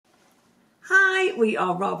Today we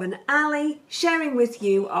are Rob and Ali sharing with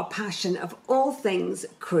you our passion of all things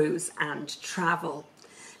cruise and travel.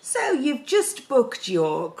 So you've just booked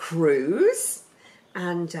your cruise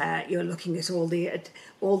and you're looking at all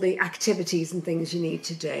the activities and things you need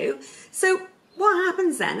to do. So what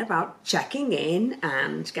happens then about checking in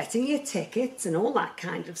and getting your tickets and all that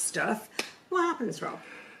kind of stuff? What happens, Rob?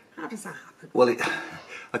 How does that happen? Well,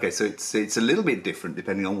 okay, so it's a little bit different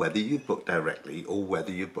depending on whether you book directly or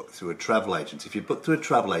whether you book through a travel agent. If you book through a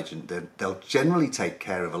travel agent, then they'll generally take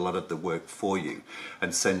care of a lot of the work for you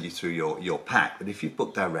and send you through your pack. But if you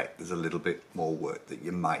book direct, there's a little bit more work that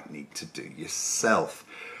you might need to do yourself.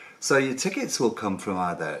 So your tickets will come from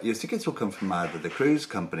either the cruise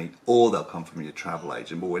company or they'll come from your travel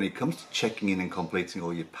agent. But when it comes to checking in and completing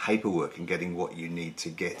all your paperwork and getting what you need to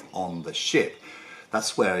get on the ship,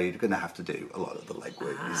 that's where you're going to have to do a lot of the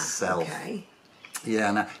legwork yourself. Okay.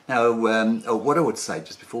 Yeah. Now, what I would say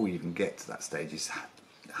just before we even get to that stage is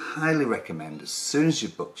highly recommend as soon as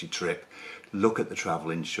you've booked your trip, look at the travel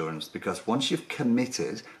insurance, because once you've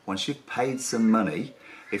committed, once you've paid some money,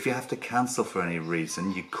 if you have to cancel for any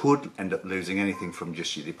reason, you could end up losing anything from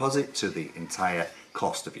just your deposit to the entire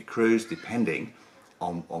cost of your cruise, depending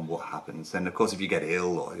on what happens. And of course, if you get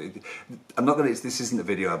ill, or this isn't a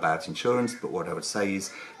video about insurance, but what I would say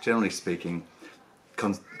is, generally speaking,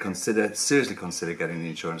 seriously consider getting the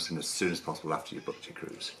insurance in as soon as possible after you booked your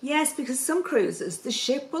cruise. Yes, because some cruises, the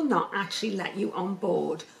ship will not actually let you on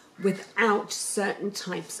board without certain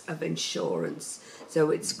types of insurance. So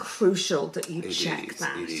it's crucial that you check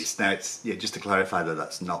that. It is. Now, just to clarify that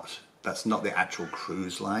that's not the actual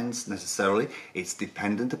cruise lines necessarily. It's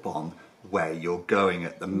dependent upon where you're going.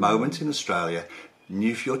 At the moment in Australia,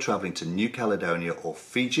 if you're travelling to New Caledonia or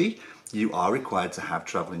Fiji, you are required to have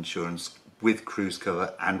travel insurance with cruise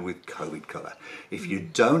cover and with COVID cover. If you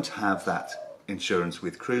don't have that insurance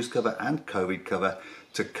with cruise cover and COVID cover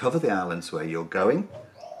to cover the islands where you're going,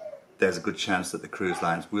 there's a good chance that the cruise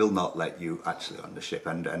lines will not let you actually on the ship.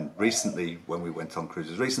 And recently, when we went on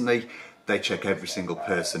cruises recently, they check every single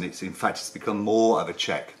person. It's become more of a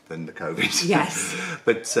check than the COVID. Yes.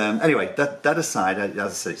 But anyway, that aside, as I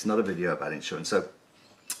said, it's not a video about insurance. So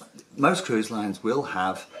most cruise lines will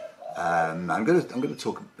have. I'm going to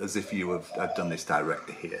talk as if you have done this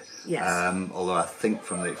directly here. Yes. Although I think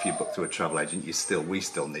if you book through a travel agent, we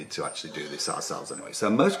still need to actually do this ourselves anyway. So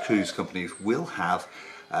most cruise companies will have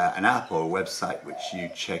an app or a website which you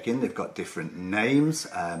check in. They've got different names.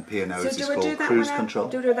 P&O's is called Cruise Control.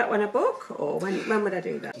 Do I do that when I book, or when would I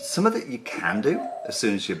do that? Some of it you can do as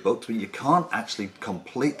soon as you're booked, but you can't actually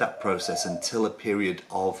complete that process until a period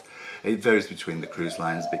of, it varies between the cruise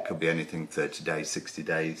lines, but it could be anything 30 days, 60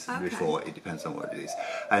 days before, it depends on what it is.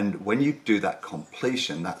 And when you do that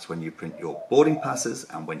completion, that's when you print your boarding passes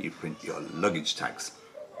and when you print your luggage tags.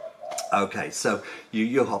 Okay, so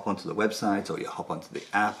you hop onto the website or you hop onto the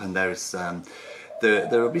app, and there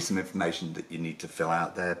will be some information that you need to fill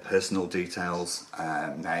out there. Personal details,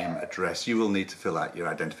 name, address. You will need to fill out your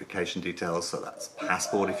identification details, so that's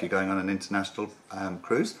passport if you're going on an international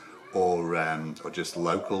cruise, or just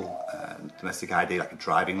local domestic ID, like a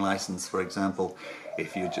driving license, for example.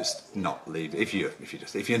 If you're not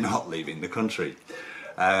leaving the country.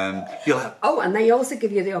 You'll have... Oh, and they also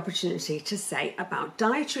give you the opportunity to say about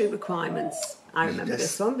dietary requirements. I remember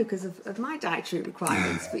this one because of my dietary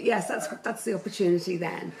requirements. But yes, that's the opportunity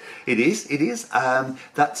then. It is. You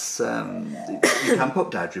can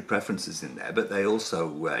put dietary preferences in there, but they also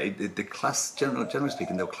the class, generally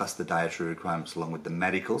speaking, they'll class the dietary requirements along with the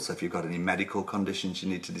medical. So if you've got any medical conditions you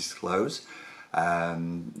need to disclose,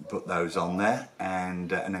 put those on there,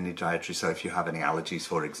 and any dietary. So if you have any allergies,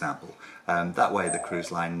 for example, that way the cruise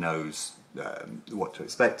line knows what to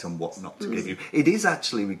expect and what not to give you. It is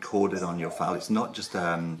actually recorded on your file. It's not just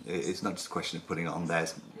a question of putting it on there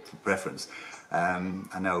for preference.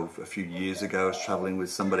 I know a few years ago I was travelling with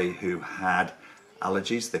somebody who had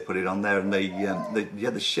allergies. They put it on there, and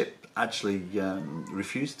the ship actually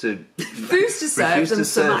refused to serve them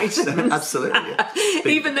some items. Absolutely, yeah.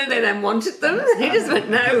 Even though they then wanted them, they just went,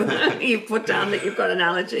 no, you put down that you've got an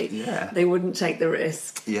allergy. Yeah. They wouldn't take the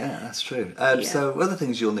risk. Yeah, that's true. So other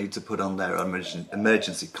things you'll need to put on there are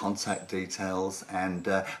emergency contact details, and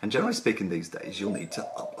generally speaking these days you'll need to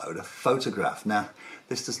upload a photograph. Now,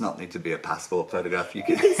 this does not need to be a passport photograph. You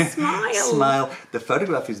can smile. Smile. The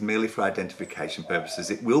photograph is merely for identification purposes.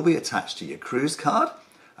 It will be attached to your cruise card.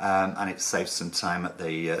 And it saves some time at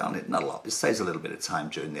the, not a lot, it saves a little bit of time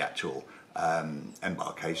during the actual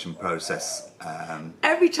embarkation process.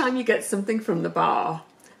 Every time you get something from the bar,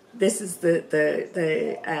 this is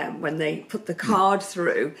the when they put the card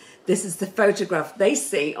through, this is the photograph they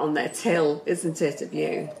see on their till, isn't it, of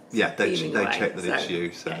you? Yeah, they check that it's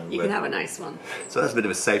you. So yeah, you can have a nice one. So that's a bit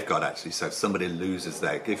of a safeguard, actually. So if somebody loses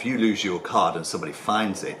if you lose your card and somebody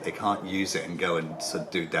finds it, they can't use it and go and sort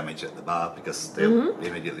of do damage at the bar, because they'll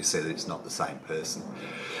immediately say that it's not the same person.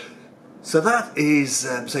 So that is,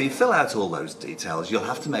 so you fill out all those details. You'll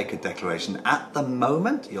have to make a declaration. At the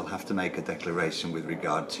moment, you'll have to make a declaration with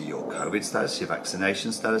regard to your COVID status, your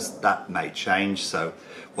vaccination status. That may change, so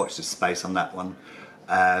watch the space on that one.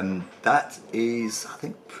 That is, I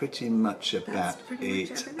think, pretty much about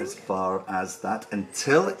it as far as that,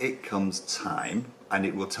 until it comes time, and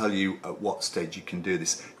it will tell you at what stage you can do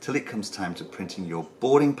this, till it comes time to printing your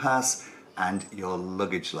boarding pass and your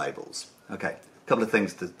luggage labels. Okay. Couple of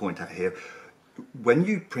things to point out here. When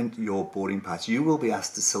you print your boarding pass, you will be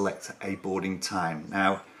asked to select a boarding time.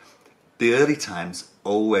 Now, the early times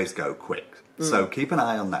always go quick, so keep an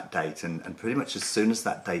eye on that date, and pretty much as soon as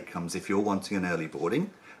that date comes, if you're wanting an early boarding,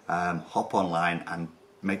 hop online and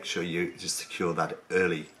make sure you just secure that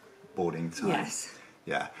early boarding time. Yes.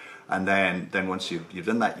 Yeah. And then once you've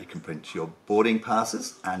done that, you can print your boarding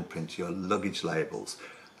passes and print your luggage labels.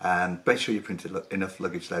 Make sure you print enough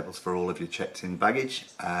luggage labels for all of your checked-in baggage,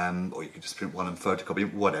 or you could just print one and photocopy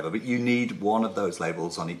it, whatever, but you need one of those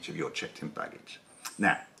labels on each of your checked-in baggage.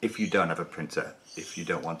 Now, if you don't have a printer, if you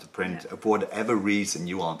don't want to print, for whatever reason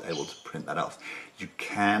you aren't able to print that off, you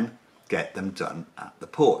can get them done at the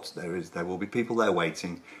port. There will be people there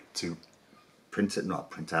waiting to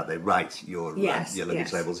they write your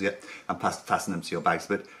luggage labels, and fasten them to your bags.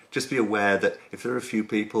 But just be aware that if there are a few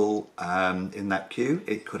people in that queue,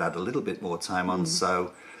 it could add a little bit more time on.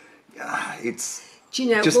 So it's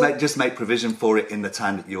just make provision for it in the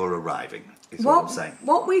time that you're arriving. Is what I'm saying.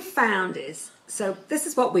 What we found is, so this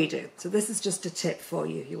is what we do. So this is just a tip for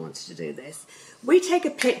you if you wanted to do this. We take a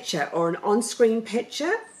picture, or an on-screen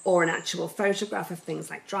picture, or an actual photograph of things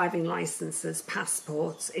like driving licenses,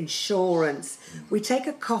 passports, insurance. We take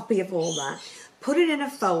a copy of all that, put it in a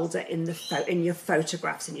folder in your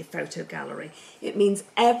photographs, in your photo gallery. It means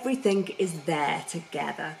everything is there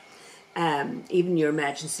together. Even your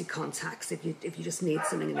emergency contacts, if you just need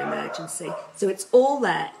something in an emergency. So it's all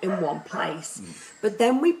there in one place. But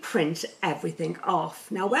then we print everything off.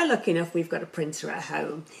 Now, we're lucky enough we've got a printer at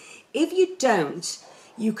home. If you don't,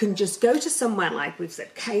 you can just go to somewhere like we've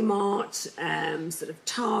said, Kmart, sort of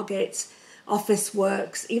Target, Office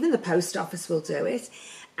Works, even the post office will do it.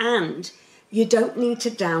 And you don't need to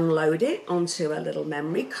download it onto a little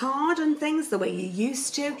memory card and things the way you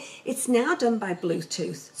used to. It's now done by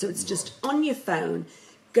Bluetooth. So it's just on your phone.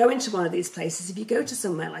 Go into one of these places. If you go to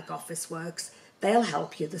somewhere like Office Works, they'll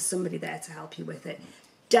help you. There's somebody there to help you with it.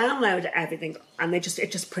 Download everything, and it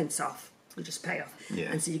just prints off. You just pay off.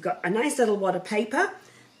 Yeah. And so you've got a nice little wad of paper,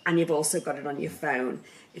 and you've also got it on your phone.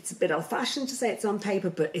 It's a bit old-fashioned to say it's on paper,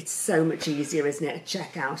 but it's so much easier, isn't it?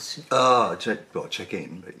 Check out. Oh, check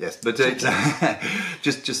in, but yes. But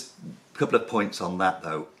just a couple of points on that,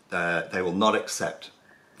 though. They will not accept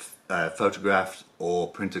photographed or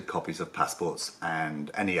printed copies of passports and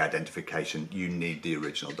any identification. You need the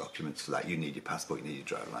original documents for that. You need your passport, you need your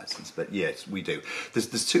driving license. But yes, we do.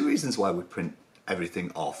 There's two reasons why we print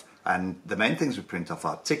everything off, and the main things we print off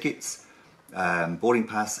are tickets, boarding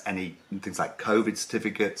pass, any things like COVID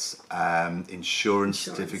certificates, insurance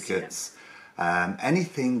certificates,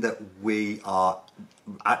 anything that we are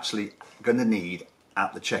actually going to need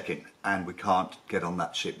at the check-in, and we can't get on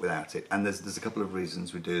that ship without it. And there's a couple of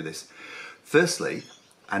reasons we do this. Firstly,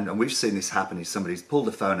 and we've seen this happen, is somebody's pulled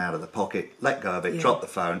the phone out of the pocket, let go of it, dropped the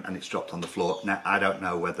phone, and it's dropped on the floor. Now, I don't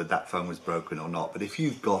know whether that phone was broken or not, but if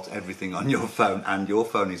you've got everything on your phone and your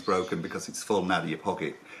phone is broken because it's fallen out of your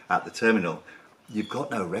pocket at the terminal, you've got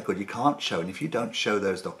no record. You can't show, and if you don't show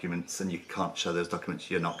those documents, and you can't show those documents,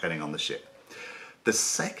 you're not getting on the ship. The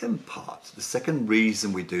second part, the second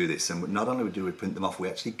reason we do this, and not only do we print them off, we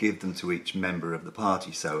actually give them to each member of the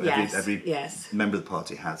party. So every member of the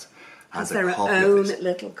party has their own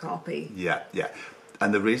little copy. Yeah.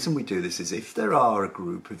 And the reason we do this is if there are a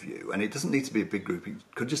group of you, and it doesn't need to be a big group, it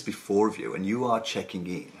could just be 4 of you, and you are checking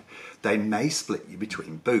in, they may split you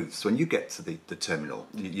between booths. When you get to the terminal,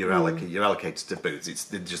 you're allocated to booths. It's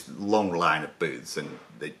just a long line of booths, and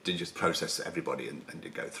they just process everybody and you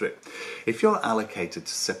go through. If you're allocated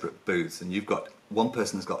to separate booths and you've got one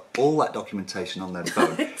person has got all that documentation on their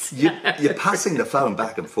phone, you're passing the phone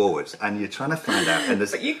back and forwards, and you're trying to find out.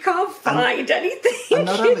 But you can't find anything and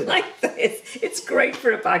not only like this. It's great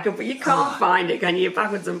for a backup, but you can't find it, can you?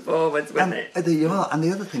 Backwards and forwards with it. There you are. And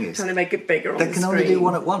the other thing is, trying to make it bigger on the screen. They can only do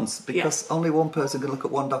one at once. once, because only one person can look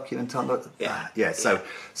at one document on the...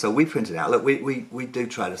 So we print it out. Look, we do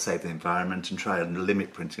try to save the environment and try and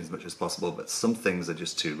limit printing as much as possible, but some things are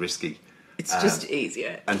just too risky. It's just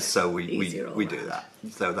easier. And so we do that.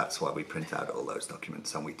 So that's why we print out all those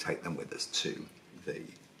documents and we take them with us to the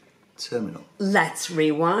terminal. Let's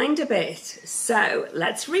rewind a bit. So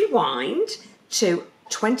let's rewind to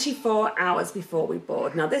 24 hours before we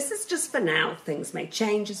board. Now, this is just for now. Things may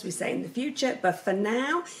change, as we say, in the future, but for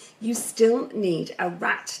now, you still need a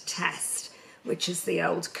rat test, which is the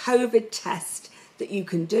old COVID test that you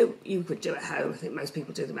can do. You could do at home. I think most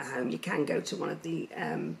people do them at home. You can go to one of the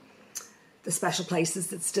special places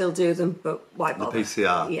that still do them, but why bother? The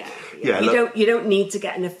PCR. Yeah. You don't need to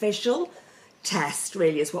get an official test,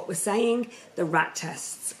 really, is what we're saying. The rat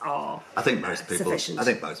tests are sufficient. I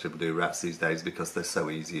think most people do rats these days because they're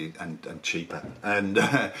so easy and cheaper. And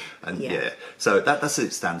so that's as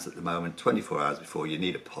it stands at the moment. 24 hours before, you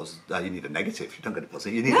need a you need a negative. You don't get a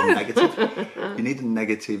positive. You need a negative. You need a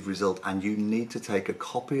negative result, and you need to take a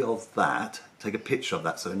copy of that. Take a picture of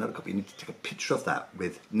that. So another copy. You need to take a picture of that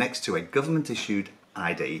with next to a government-issued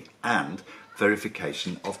ID and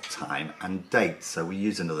verification of time and date. So we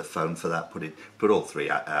use another phone for that. Put all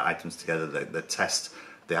three items together: the test,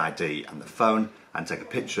 the ID, and the phone, and take a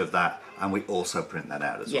picture of that. And we also print that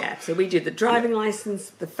out as well. Yeah. So we do the driving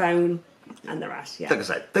license, the phone, and the rat. Yeah. Like I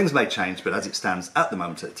say, things may change, but as it stands at the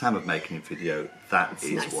moment, at the time of making a video, that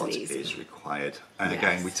is nice what and easy. is required. And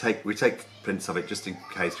again, we take prints of it just in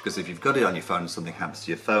case, because if you've got it on your phone and something happens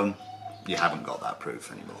to your phone, you haven't got that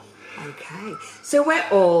proof anymore. Okay, so we're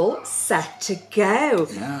all set to go.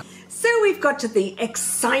 Yeah. So we've got to the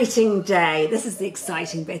exciting day. This is the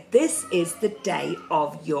exciting bit. This is the day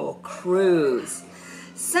of your cruise.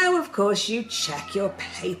 So, of course, you check your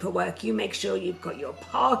paperwork. You make sure you've got your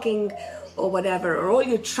parking or whatever, or all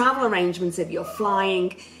your travel arrangements if you're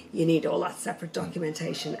flying. You need all that separate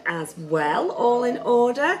documentation as well, all in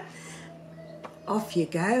order. Off you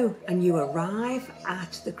go, and you arrive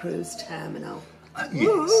at the cruise terminal.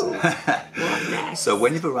 Yes. What next? So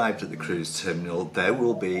when you've arrived at the cruise terminal, there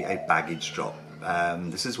will be a baggage drop.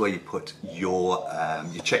 This is where you put your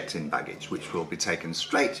checked-in baggage, which will be taken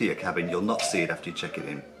straight to your cabin. You'll not see it after you check it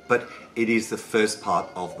in, but it is the first part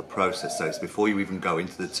of the process. So it's before you even go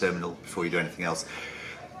into the terminal, before you do anything else.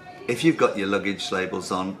 If you've got your luggage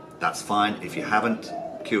labels on, that's fine. If you haven't,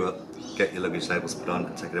 queue up, get your luggage labels put on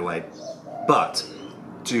and take it away. But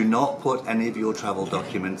do not put any of your travel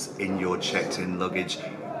documents in your checked-in luggage.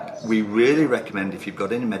 We really recommend, if you've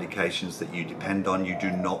got any medications that you depend on, you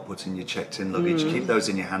do not put in your checked-in luggage. Keep those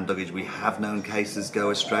in your hand luggage. We have known cases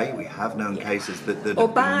go astray. We have known cases that or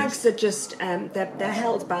bags that just they're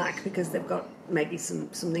held back because they've got maybe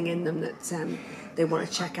something in them that they want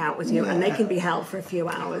to check out with you, and they can be held for a few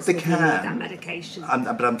hours if you need that medication.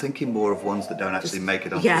 But I'm thinking more of ones that don't actually make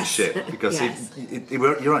it onto the ship, because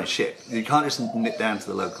you're on a ship. You can't just nip down to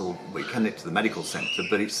the local. Well, you can nip to the medical centre,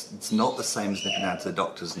 but it's not the same as nipping down to the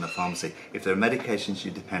doctors and the pharmacy. If there are medications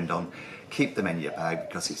you depend on, keep them in your bag,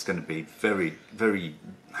 because it's going to be very, very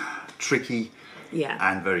tricky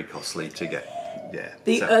and very costly to get.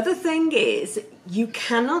 The other thing is, you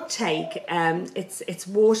cannot take it's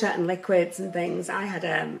water and liquids and things. I had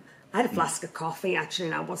a flask of coffee actually,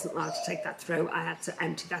 and I wasn't allowed to take that through. I had to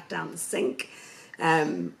empty that down the sink,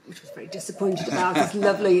 which was very disappointed about. This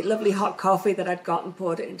lovely hot coffee that I'd got and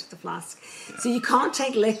poured it into the flask. So you can't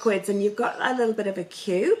take liquids, and you've got a little bit of a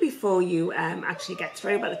queue before you actually get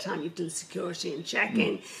through. By the time you've done security and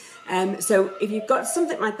check-in. So if you've got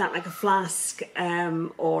something like that, like a flask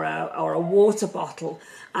or a water bottle,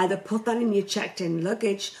 either put that in your checked-in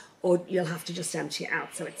luggage, or you'll have to just empty it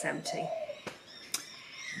out so it's empty.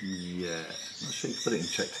 Yeah, I'm not sure you can put it in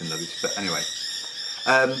checked-in luggage, but anyway.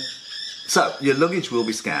 So your luggage will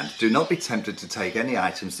be scanned. Do not be tempted to take any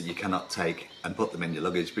items that you cannot take and put them in your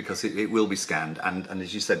luggage, because it will be scanned, and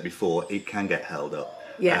as you said before, it can get held up.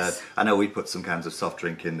 Yes. I know we put some cans of soft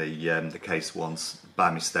drink in the case once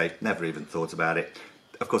by mistake. Never even thought about it.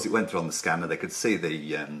 Of course, it went through on the scanner. They could see that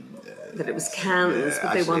it was cans,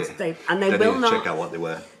 but they will not check out what they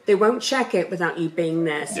were. They won't check it without you being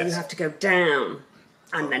there. So you have to go down,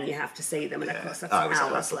 and then you have to see them. And of course, that's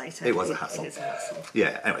hours later. It was a hassle. It is a hassle.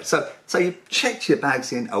 Yeah. Anyway, so you checked your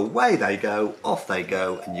bags in. Away they go. Off they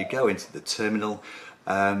go, and you go into the terminal.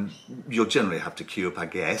 You'll generally have to queue up, I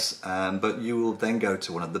guess, but you will then go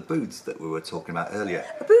to one of the booths that we were talking about earlier.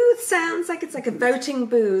 A booth sounds like it's like a voting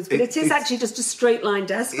booth, but it is actually just a straight line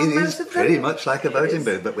desk on most of them. Pretty much like a voting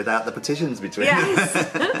booth, but without the petitions between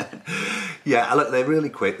them. Yeah, look, they're really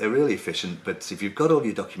quick, they're really efficient, but if you've got all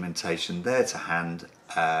your documentation there to hand,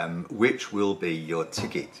 which will be your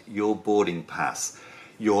ticket, your boarding pass,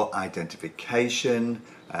 your identification,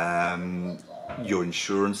 your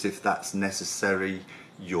insurance if that's necessary,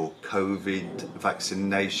 your COVID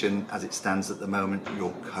vaccination as it stands at the moment,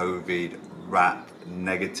 your COVID RAT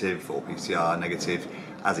negative or PCR negative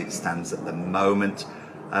as it stands at the moment.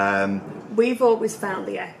 We've always found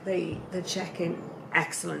the check-in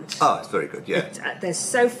excellent. Oh, it's very good, yeah. They're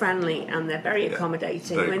so friendly and they're very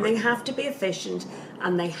accommodating. Very they have to be efficient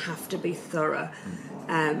and they have to be thorough.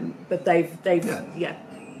 But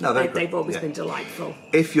they've always been delightful.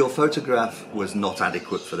 If your photograph was not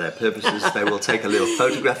adequate for their purposes, they will take a little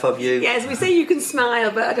photograph of you. Yes, we say you can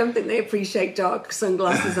smile, but I don't think they appreciate dark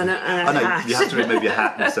sunglasses and a hat. You have to remove your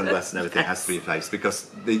hat and sunglasses and everything has to be your face, because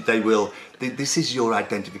they will. This is your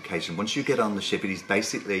identification. Once you get on the ship, it is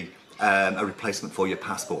basically a replacement for your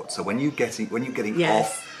passport. So when you're getting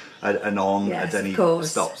off and on at any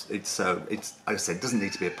stops, it's like I said, it doesn't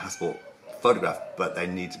need to be a passport photograph, but they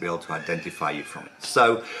need to be able to identify you from it.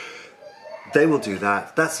 So they will do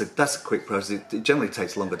that. That's a quick process. It generally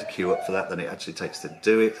takes longer to queue up for that than it actually takes to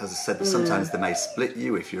do it. As I said, sometimes they may split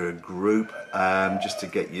you if you're a group, just to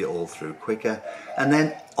get you all through quicker, and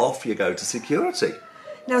then off you go to security.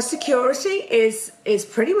 Now, security is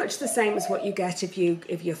pretty much the same as what you get if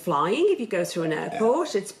you're flying. If you go through an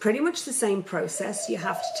airport, it's pretty much the same process. You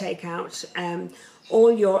have to take out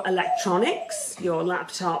all your electronics, your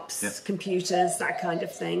laptops, computers, that kind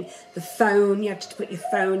of thing. The phone, you have to put your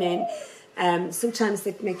phone in. Sometimes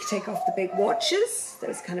they make you take off the big watches,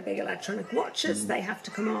 those kind of big electronic watches. They have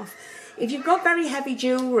to come off. If you've got very heavy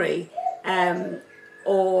jewellery,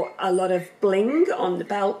 or a lot of bling on the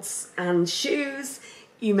belts and shoes,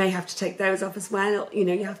 you may have to take those off as well. You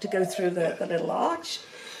know, you have to go through the little arch,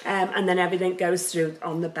 and then everything goes through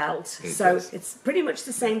on the belt. It's pretty much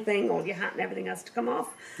the same thing. All your hat and everything has to come off.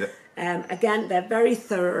 Again, they're very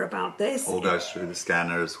thorough about this. All goes through the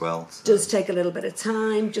scanner as well. So. Does take a little bit of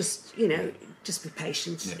time. Just be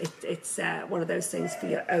patient. It's one of those things for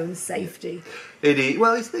your own safety. It is.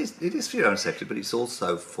 Well, it is for your own safety, but it's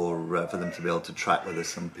also for them to be able to track whether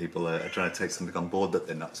some people are trying to take something on board that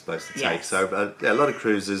they're not supposed to take. So a lot of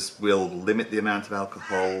cruisers will limit the amount of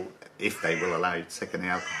alcohol, if they will allow you to take any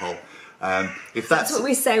alcohol. If that's what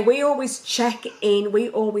we say. We always check in. We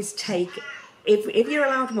always take, if you're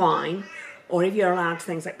allowed wine, or if you're allowed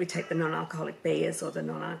things like we take the non-alcoholic beers or the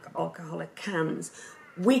non-alcoholic cans.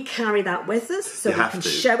 We carry that with us, so we can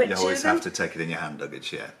show it to them. You always have to take it in your hand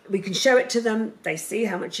luggage, We can show it to them, they see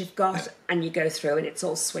how much you've got, and you go through, and it's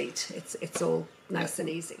all sweet. It's all nice and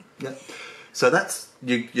easy. So that's,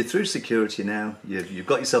 you're through security now, you've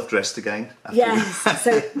got yourself dressed again.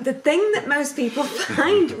 So the thing that most people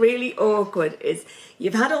find really awkward is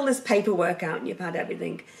you've had all this paperwork out and you've had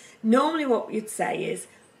everything. Normally what you'd say is,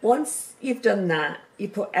 once you've done that, you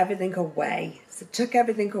put everything away. So tuck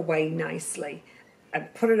everything away nicely.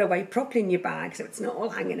 And put it away properly in your bag so it's not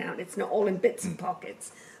all hanging out, it's not all in bits and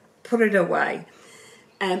pockets. Put it away.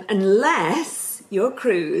 Unless your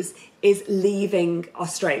cruise is leaving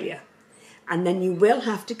Australia. And then you will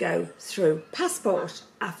have to go through passport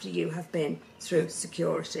after you have been through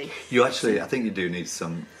security. You actually, I think you do need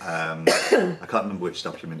some, I can't remember which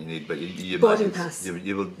document you need, but you boarding pass.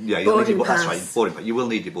 You will, that's right, boarding pass. You will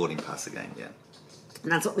need your boarding pass again,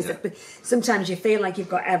 And that's what we said. But sometimes you feel like you've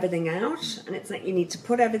got everything out, and it's like you need to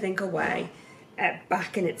put everything away,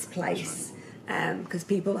 back in its place, because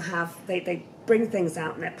people they bring things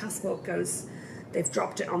out and their passport goes, they've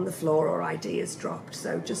dropped it on the floor or ID is dropped.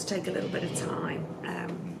 So just take a little bit of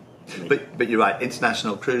time. But you're right.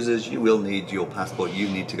 International cruises, you will need your passport. You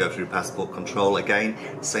need to go through passport control again,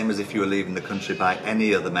 same as if you were leaving the country by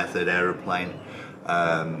any other method, aeroplane.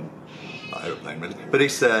 Not aeroplane really, but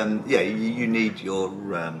it's you need your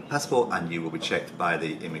passport, and you will be checked by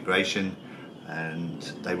the immigration, and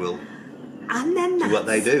they will do what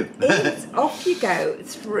they do. Off you go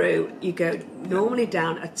through. You go normally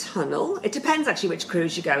down a tunnel. It depends actually which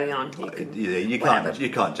cruise you're going on. You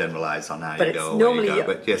can't generalise on how you go or where you go.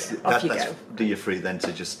 But yes, you're free then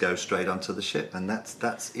to just go straight onto the ship, and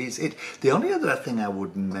that's it. The only other thing I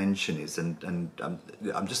would mention is, and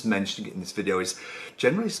I'm just mentioning it in this video, is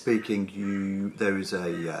generally speaking, there is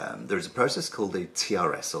a process called the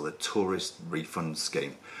TRS, or the Tourist Refund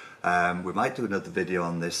Scheme. We might do another video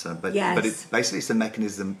on this, but it's a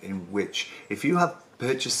mechanism in which if you have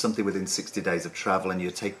purchased something within 60 days of travel and you're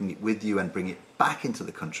taking it with you and bring it back into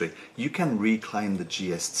the country, you can reclaim the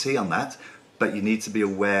GST on that, but you need to be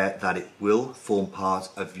aware that it will form part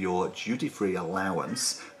of your duty-free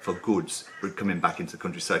allowance for goods coming back into the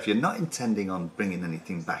country. So if you're not intending on bringing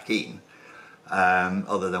anything back in,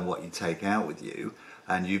 other than what you take out with you,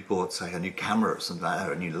 and you've bought, say, a new camera or something like that,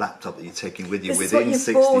 or a new laptop that you're taking with you This within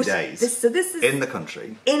 60 days this is in the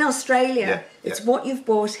country. In Australia. Yeah, it's what you've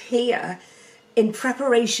bought here in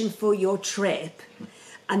preparation for your trip,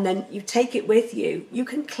 and then you take it with you, you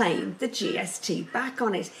can claim the GST back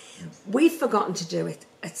on it. We've forgotten to do it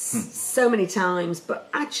so many times, but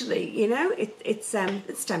actually, you know, it's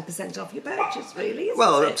 10% off your purchase, really, isn't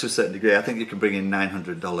Well, it? up to a certain degree. I think you can bring in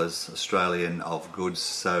 $900 Australian of goods,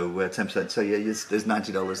 so 10%. So yeah, there's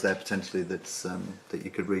 $90 there potentially that's that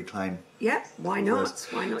you could reclaim. Yeah, why not?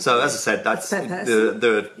 Why not? So as I said, that's per person.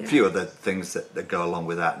 there are a few other things that go along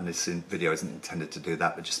with that, and this video isn't intended to do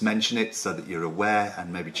that, but just mention it so that you're aware,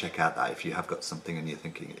 and maybe check out that if you have got something and you're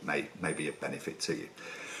thinking it may be a benefit to you.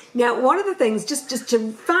 Now, one of the things, just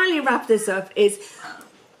to finally wrap this up, is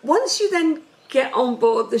once you then get on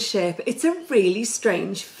board the ship, it's a really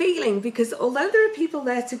strange feeling, because although there are people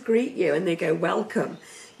there to greet you and they go welcome,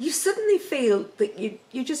 you suddenly feel that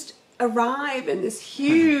you just arrive in this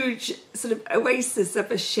huge sort of oasis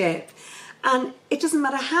of a ship, and it doesn't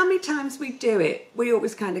matter how many times we do it, we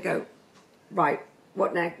always kind of go, right,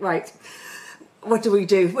 what next? Right. What do we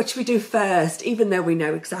do? What should we do first? Even though we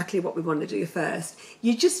know exactly what we want to do first,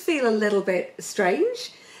 you just feel a little bit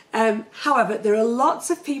strange. However, there are lots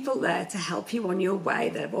of people there to help you on your way.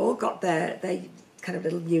 They've all got their kind of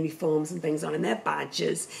little uniforms and things on, and their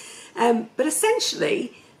badges. But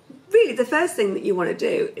essentially, really, the first thing that you want to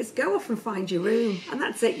do is go off and find your room, and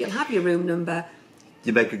that's it. You'll have your room number.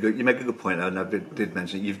 You make a good point, and I did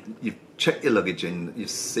mention it. You've checked your luggage in,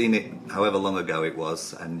 you've seen it however long ago it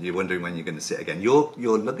was, and you're wondering when you're going to see it again. Your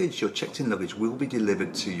luggage, your checked-in luggage, will be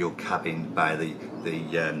delivered to your cabin by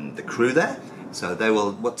the crew there. So they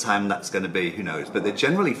will. What time that's going to be, who knows? But they're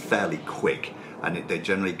generally fairly quick, and they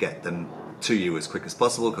generally get them to you as quick as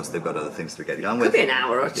possible because they've got other things to get on with. Could be an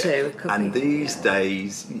hour or two. And these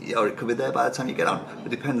days, or it could be there by the time you get on. It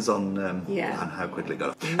depends on how quickly it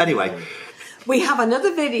got on. Anyway. We have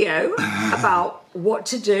another video about what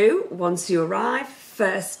to do once you arrive,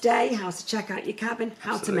 first day, how to check out your cabin,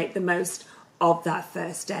 how to make the most of that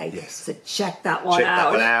first day. Yes. So check that one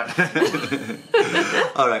out.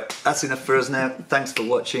 All right, that's enough for us now. Thanks for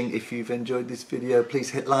watching. If you've enjoyed this video,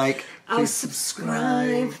 please hit like. Please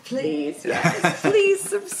subscribe, please. Yes, please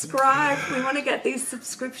subscribe. We want to get these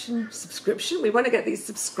subscription. We want to get these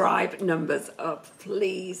subscribe numbers up,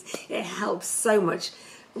 please. It helps so much.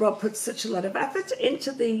 Rob puts such a lot of effort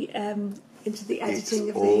into the editing of these.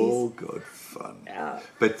 It's all good fun.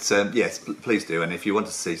 But yes, please do. And if you want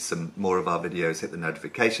to see some more of our videos, hit the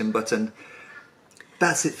notification button.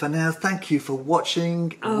 That's it for now. Thank you for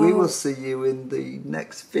watching. We will see you in the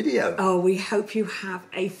next video. Oh, we hope you have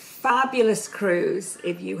a fabulous cruise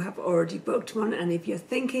if you have already booked one. And if you're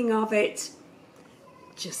thinking of it,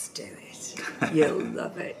 just do it. You'll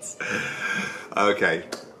love it. Okay.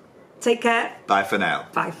 Take care. Bye for now.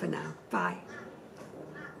 Bye for now. Bye.